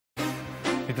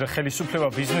ვიდრე ხელისუფლება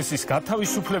ბიზნესის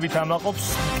გათავისუფლებით ამაყობს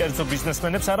კერძო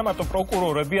ბიზნესმენებს, არა მარტო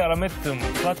პროკურორები, არამედ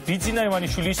თქვათ ბიძინა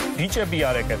ივანიშვილის ბიჭები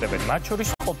არ ეკეტებენ, მათ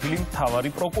შორის ყოფილი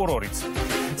მთავარი პროკურორიც.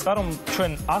 წყარო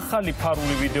ჩვენ ახალი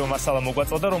ფარული ვიდეო მასალა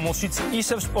მოგვაწოდა, რომელშიც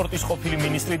ისევ სპორტის ყოფილი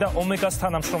მინისტრი და ომეგას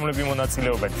თანამშრომლები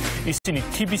მონაწილეობენ. ისინი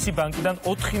TBC ბანკიდან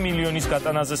 4 მილიონის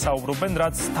გატანაზე საუბრობენ,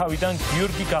 რაც თავიდან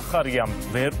გიორგი გახარიამ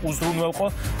ვერ უზრუნველყო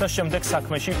და შემდეგ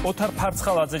საქმეში ოთარ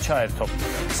ფარცხალაძე ჩაერთო.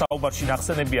 საუბარში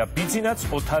ნახსენებია ბიძინაც,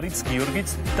 ოთარიც, გიორგიც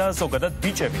და ზოგადად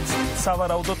ბიჭებიც.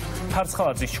 სავარაუდოდ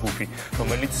ფარცხალაძის ჯგუფი,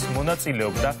 რომელიც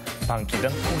მონაწილეობდა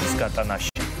ბანკიდან ფულის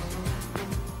გატანაში.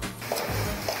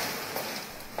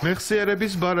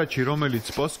 მეხსიერების ბარათში, რომელიც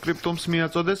პოსტსკრიპტუმს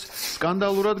მიაწოდეს,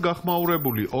 სკანდალურად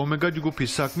გახმაურებული ომეგა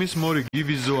ჯგუფის საქმის მორიგი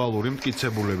ვიზუალური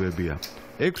მტკიცებულებებია.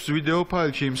 6 ვიდეო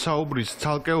ფაილში იმ საუბრის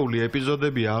ცალკეული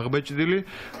ეპიზოდებია აღბეჭდილი,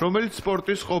 რომელიც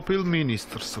სპორტის ყოფილ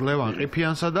მინისტრს ლევან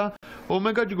ყიფიანსა და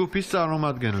ომეგა ჯგუფის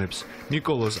წარმომადგენლებს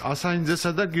ნიკოლოზ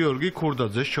ასანიძესა და გიორგი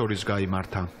ქურდაძეს შორის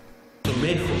გაიმართა.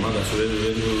 მე ხო მაგას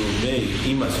მე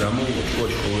იმას რა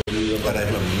მოვუყო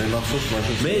მე მახსოვს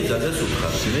მაშინ მე ზადას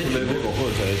უთხარ მე ხო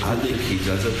ადექი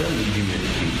ზადა და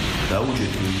მიდიმენკი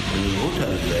დაუჯეთ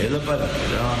ოთარი და ელაპარაკე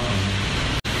რა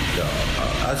და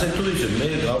ასე თუ ისე მე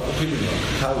გავყოფილი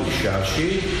მაქვს თავის შარში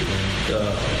და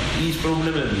ის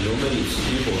პრობლემები რომელიც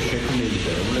იყო შექმნილი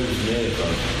და რომლებიც მე ეხლა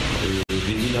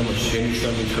ვიძინამაში შენიშნა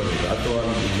მითხრა რატო არ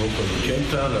მოხდა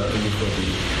ჩემთან რატო მიხვდი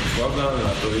სხვაგან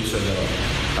რატო ისა და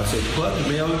ასე ვთქვათ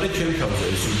მე ავიღე ჩემ თავზე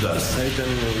ეს უძა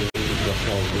საიდან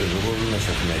როგორ უნდა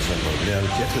საქმე ეს ამბავი არ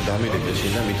ვიცი ახლა დამირეკე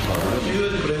შენ და მithქარი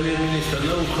მივედი პრემიერ-მინისტრთან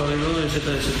და უთხარი რომ ესე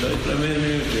და ესე და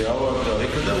პრემიერ-მინისტრი ავარდა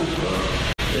ეკა და უთხრა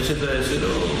ესე და ესე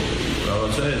რომ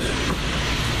რაღაცა ეს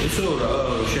ესო რა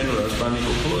შენ რა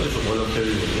სპანიკო ესო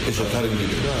ყველაფერი ესო თარი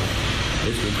მიგდა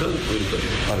ეს მითქა ყველაფერი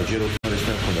არა ჯერ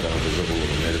ოთარესთან ხონდა რაღაცა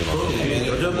ზოგადად მე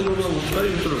რა ჯაბულობა უთხარი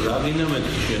იმიტომ რომ რა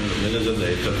დინამეთი შენ მეგაზადა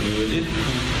ერთად მივედით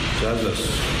ზაზას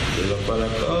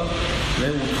ელაპარაკა მე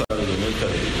უთხარი რომ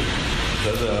მეთარი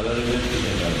ზაზა არ არის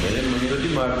მე მივედი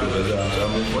მარტო ზაზა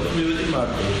ამოყვა და მივედი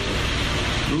მარტო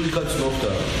ლუიკაც მოხდა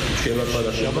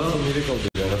შელაპარაკა აბა მირეკავდი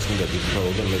რაღაც უნდა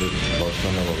გითხრაო და მე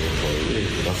ბავშვთან ავიღო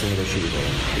დასუნებაში ვიყო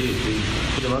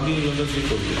და მაგინი უნდა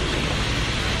გიქოვდი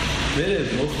მე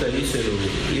მოხდა ისე რომ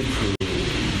იქ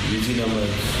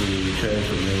ვიძინამაც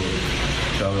ჩაერთო მე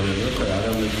ჩავერე და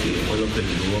არამედ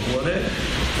ყველაფერი მოაგვარე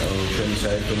ჩვენი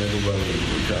საერთო მეგობარი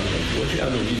ჩავერე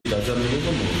ანუ ის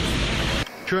დაძაბულობა მოხდა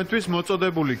ჩვენთვის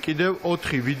მოწოდებული კიდევ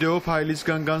 4 ვიდეო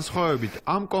ფაილისგან განსხვავებით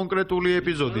ამ კონკრეტული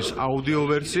ეპიზოდის აუდიო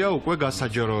ვერსია უკვე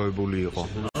გასაჯაროებული იყო.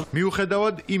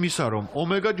 მიუხედავად იმისა, რომ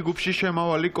ომეგა ჯგუფში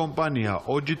შემავალი კომპანია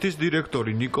ოჯითის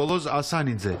დირექტორი ნიკოლოზ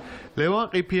ასანიძე ლევან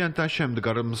ყიფიანთან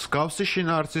შემდგარ მსგავსი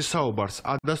შინაარსის საუბარს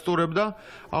ადასტურებდა,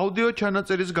 აუდიო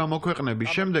ჩანაწერის გამოქვეყნების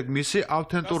შემდეგ მისი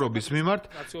ავთენტურობის მიმართ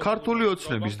ქართული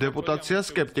ოცნების დეპუტაცია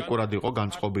სკეპტიკურად იყო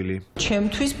განწყობილი.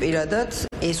 ჩემთვის პირადად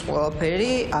ეს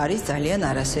ყველაფერი არის ძალიან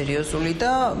არასერიოზული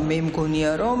და მე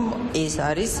მგონია რომ ეს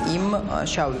არის იმ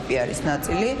შავი პიარის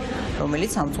ნაწილი,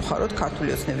 რომელიც სამწუხაროდ ქართული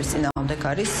ოცნების წინააღმდეგ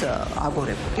არის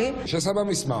აგორებული.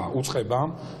 შესაბამისმა უწყებამ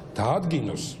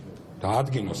დაადგინოს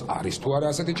არის თუ არა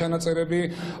ასეთი ჩანაწერები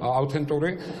ავთენტური,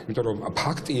 იმიტომ რომ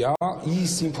ფაქტია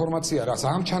ის ინფორმაცია, რაც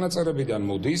ამ ჩანაწერებიდან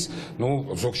მოდის,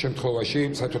 ზოგ შემთხვევაში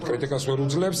საერთოდ კრიტიკას ვერ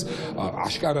უძლებს,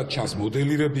 აშკარად ჩანს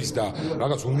მოდელირების და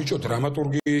რაღაც უნიჭო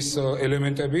დრამატურგიის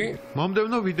ელემენტები.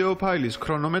 მომდევნო ვიდეო ფაილის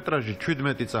ქრონომეტრაჟი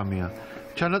 17 წამია.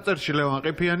 ჩანაწერში ლევან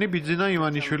ყიფიანი ბიძინა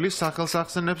ივანიშვილის სახელს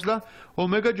ახსენებს და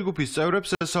ომეგა ჯგუფის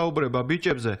წევრებს ესაუბრება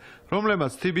ბიჭებზე,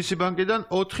 რომლებმაც TBC ბანკიდან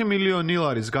 4 მილიონი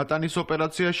ლარის გატანის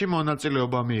ოპერაციაში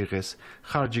მონაწილეობა მიიღეს.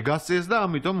 ხარჯი გასწიეს და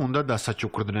ამიტომ უნდა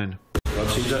დასაჩუქრდნენ.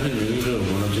 სიძახი მიიღო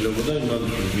მონაწილეობა და იმან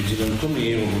ბიძინამ თუ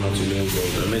მიიღო მონაწილეობა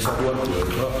და მე საგვარკვიო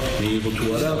რა მიიღო თუ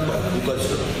არა უკაც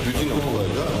ბიძინა მოვა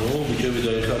და ბიჭები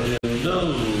დაიხარჯნენ და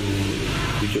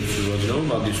ბიჭებს ვაძრავ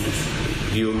მაგისტრის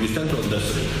გიორგისთან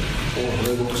თონდასრე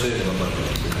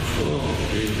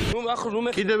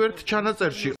კიდევ ერთ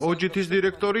ჩანაწერში ოჯითის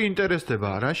დირექტორი ინტერესდება,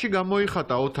 რაში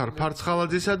გამოიხატა ოთარ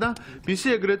ფარცხალაძისა და მისი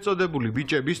ეგრეთ წოდებული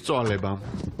ბიჭების წვალება.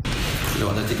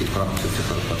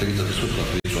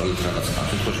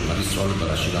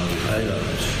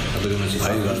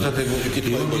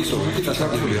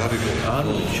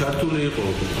 ჩართული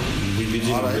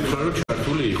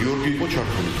იყო გიორგი იყო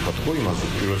ჩართული თქვა ხო იმაზე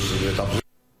პირველ ეტაპზე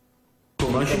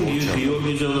მაშინ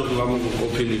გიორგიზე უნდა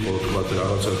გამოყოფილიყო თქვა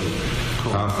რაღაცა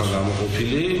ახლა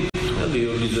გამოყოფილი და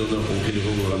გიორგიზე უნდა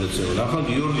ყოფილიყო რაღაცა ახლა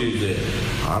გიორგიზე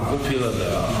არ ყოფილა და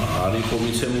არ იყო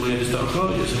მიცემული ეს თანხა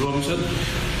ეს რომისად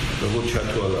როგორ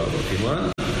ჩართვალა ალბათ იმან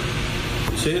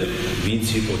ისე ვინც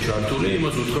იყო ჩართული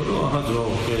იმას უთხრა რომ აჰა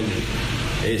ძმაო თქვენი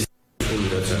ეს ფული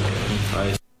რაც არის აი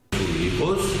ეს ფული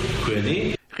იყოს თქვენი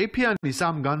ყიფიანის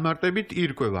ამ განმარტებით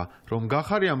ირკვევა, რომ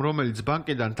გახარიამ, რომელიც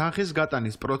ბანკიდან თანხის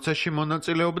გატანის პროცესში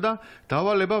მონაწილეობდა,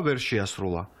 დავალება ვერ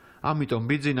შეასრულა. ამიტომ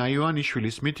ბიძინა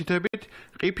ივანიშვილის მითითებით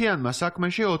ყიფიანმა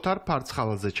საქმეში ოთარ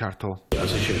ფარცხალაძე ჩართო.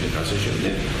 ასე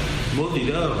შემდეგ. მოდი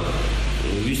რა,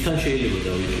 ვისთან შეიძლება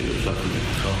დავიჭირო საქმე?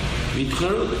 ხო. მითხრა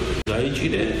რომ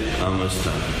დაიჭირე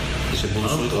ამასთან. ესე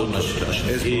ბონუსი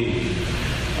ყოლაში.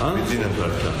 ან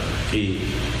ბიძინებთან. კი.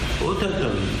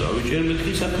 ოთართან დავიჭერე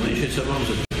მეთქი საქმე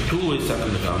შესაბამისად. თუ ეს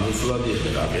საქმე გამოსვლადია და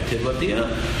გაკეთებადია,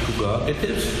 თუ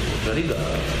გააკეთებს, ოთარი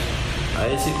გააკეთებს. აი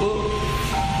ეს იყო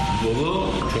ბოლო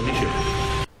ჩვენი შეხვედრა.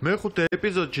 მეხუთე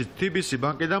ეპიზოდში TBC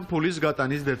ბანკიდან ფულის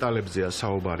გატანის დეტალებზეა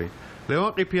საუბარი.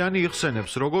 ლევან ყიფიანი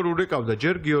იხსენებს, როგორ ურეკავდა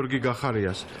ჯერ გიორგი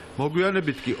გახარიას.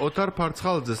 მოგვიანებით კი ოთარ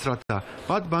ფარცხალაძეს, რათა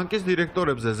მათ ბანკის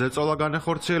დირექტორებზე ზეწოლა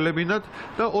განეხორციელებინათ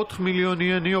და 4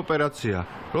 მილიონიანი ოპერაცია,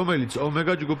 რომელიც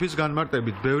ომეგა ჯგუფის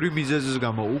განმარტებით ბევრი მიზეზის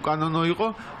გამო უკანონო იყო,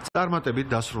 წარმატებით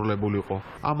დასრულებულიყო.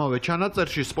 ამავე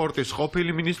ჩანაწერში სპორტის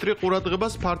ყოფილი მინისტრი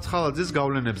ყურადღებას ფარცხალაძის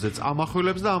გავლენებზეც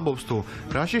ამახვილებს და ამბობს თუ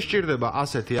რაში სჭირდება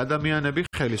ასეთი ადამიანები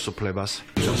ხელისუფლებას.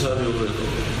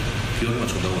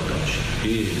 გიორგის დავაკავში.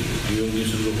 კი,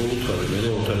 გიორგის როგორ მე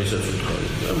ოთარისაც ვუთხარი.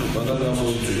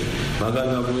 მაგარ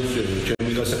გამოიწვია,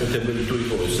 ჩემი გასაკეთებელი თუ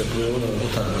იყო ეს საქმეო და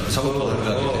საუბარი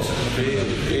გაგიდეს.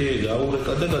 კი,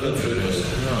 დაურეკა და გადაწყვეტეს.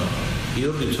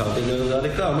 გიორგი ცალკე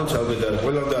გარეკა, ამან ცალკე გარეკა,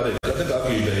 ყველა გარეკა და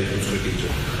გაგიჟდა ეს უცხეკიძე.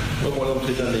 ყველა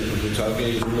მთიდან იყო ცალკე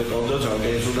ურეკავდა, ცალკე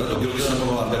ესოდა გიორგის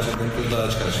სამოვა არ გაჩერდა და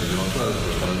აჩქარში მოხდა.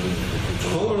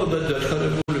 ხოლო და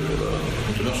დაჩქარებული იყო.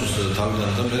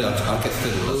 თავიდან და მე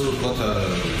აკეთებდა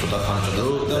უბრალოდ ცოტა ხანჭა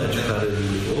და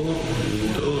ჩქარებული იყო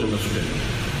და იმას ვქენი.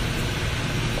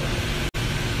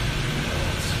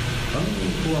 ანუ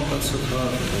თუ ამ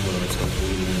კაცებთან უბრალოდ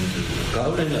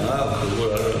გავლენა აქვს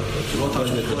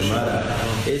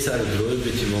მაგრამ ეს არის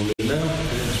დროებითი მოვლენა.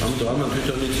 ამიტომ ამან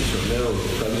თვითონ იცის რომ მე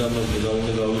გავლენა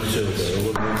გავიქცეოდა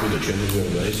როგორ მომკვიდა ჩემი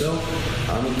გვერდა ესა.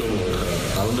 ამიტომ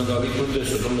ხა უნდა გავიკვირდეს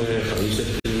რომ მე ხა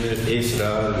ისეთ ეს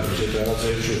რა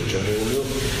რაღაცებში ჩარეულიო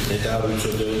და არ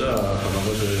ვიცოდეო და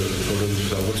ამას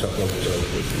პრობლემის ალბათ საკვებია.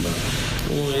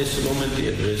 ნუ ეს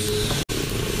მომენტია დღეს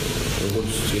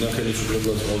როგორც წინა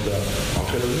ხელისუფლებას ყავდა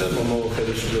ახალები და მომავალ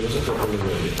ხელისუფლებასაც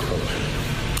პრობლემები ყავდა.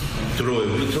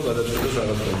 დროებით რომ გადაწყვეტოს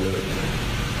რაღაც პრობლემები.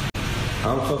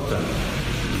 ამ ხალხთან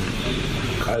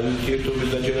კაი ურთიერთობის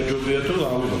დაჭერა ჯობია თუ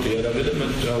ავიღოთ იარაღი და მე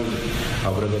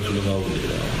აბრაგაც უნდა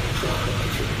გავიდე.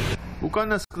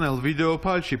 უკანასკნელ ვიდეო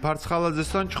ფაილში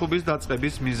ფარცხალაძესთან ჩხუბის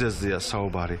დაწყების მიზეზზეა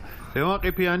საუბარი. ლევან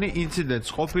ყიფიანი ინციდენტს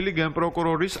ყოფილი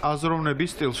გენპროკურორის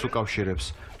აზროვნების სტილს უკავშირებს,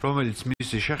 რომელიც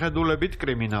მისი შეხედულებით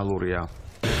კრიმინალურია.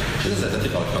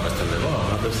 შესაძლოა პაკასტანება,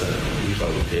 ამას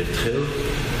ვიყავით ერთხელ.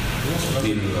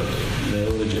 პირველად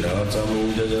მეორეჯერ რაღაც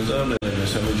წამოვიდა და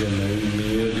მესამეჯერ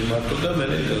მივიდი მარტო და მე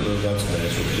გავწდა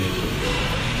ეს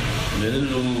ურთიერთობა. მე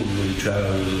ნუ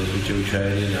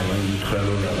ჩაერია ამან უთხრა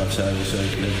რომ რაღაცა ის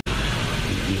აიკლებ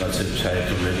ვიღაცებს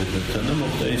საერთო მეგობრებთან და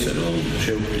მოხდა ისე რომ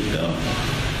შევხვდი და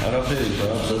არაფერი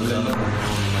პრობლემა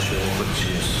შეუყვეთ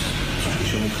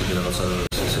შემოქმედი რაღაცა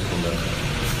სეკუნდარი.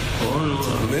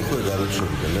 მე ხო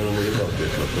გადაწყვეტე მე რომ მიყავდი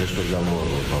ახლა ეს რო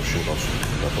გამოვარდა ბავშვი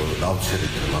და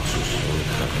ავცერით მახსოვს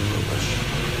საქართველოში.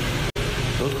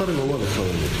 როთხარი მოვალე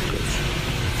ხოლმე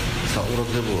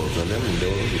საყურადღებოა ძალიან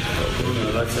მინდაო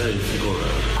რაღაცა იყო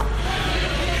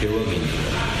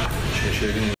შევაგინდა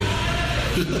შეშეგინდა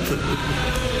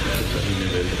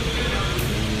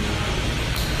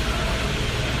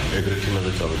ეგრეთი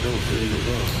მაგა წავიდა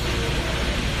უცებია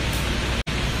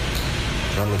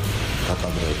რამე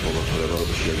კატაბრა პოლოთორება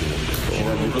რომ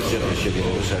შეგინდა შეიძლება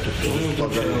შეგინდა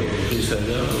საერთოდ ისე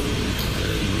და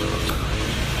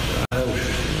აუ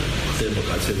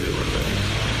კაცები ვარ და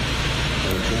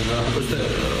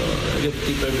ეს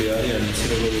ტიპები არიან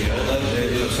ცირებელია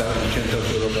და საერთოდ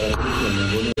რომ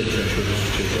მეგონი შეშორებს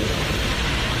შეჭა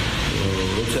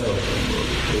როცა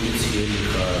პოლიციელი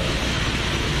ხარ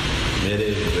მერე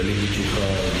რელიგიჩი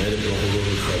ხარ მერე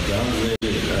პროკურორი ხარ და მე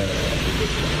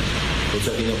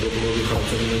როცა კიდე პროკურორი ხარ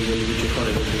და რელიგიჩი ხარ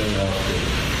ეგრეთიდან გაახდები.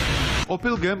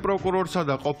 ყოფილ გენპროკურორსა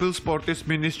და ყოფილ სპორტის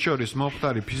მინისტრს შორის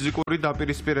მომხდარი ფიზიკური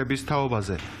დაპირისპირების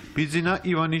თაობაზე ბიძინა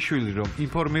ივანიშვილი რომ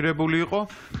ინფორმირებული იყო,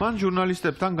 მან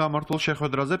ჟურნალისტებთან გამართულ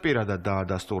შეხვედრაზე პირადად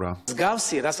დაადასტურა.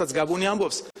 მსგავსი, რასაც გაბუნი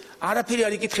ამბობს, არაფერი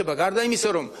არ იკითხება, გარდა იმისა,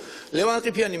 რომ ლევან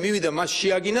ყიფიანი მივიდა, მას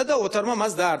შეაგინა და ოთარმა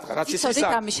მას დაარტყა. რაც ის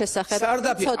იცოდით ამის შესახებ?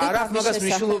 სარდაფი არ აქვს მაგას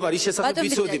მნიშვნელობა, რის შესახებ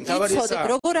იცოდი, მთავარი ესაა.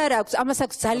 როგორ არ აქვს, ამას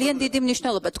აქვს ძალიან დიდი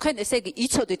მნიშვნელობა. თქვენ ესე იგი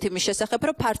იცოდით იმის შესახებ,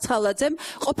 რომ ფარცხალაძემ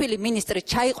ყოფილი მინისტრი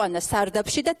ჩაიყვანა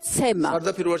სარდაფში და ცემა.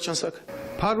 სარდაფი რო არ ჩანს აქ.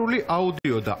 ფარული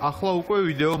აუდიო და ახლა უკვე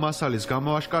ვიდეო მასალის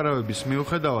გამოაშკარავების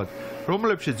მიუხედავად,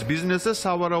 რომლებშიც ბიზნესზე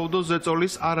სავარაუდო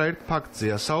ზეწოლის არაერთ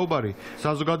ფაქტზეა საუბარი,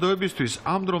 საზოგადოებისთვის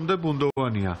ამ დრომდე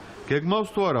ბუნდოვანია. გეგმავს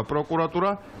თუ არა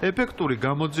პროკურატურა ეფექტური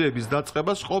გამოძიების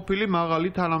დაწყებას ყოფილი მაღალი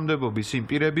თანამდებობის იმ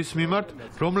პირების მიმართ,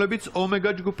 რომლებიც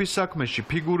ომეგა ჯგუფის საქმეში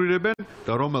ფიგურირებენ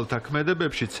და რომელთა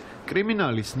ქმედებებშიც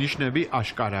კრიმინალის ნიშნები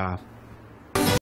აშკარაა.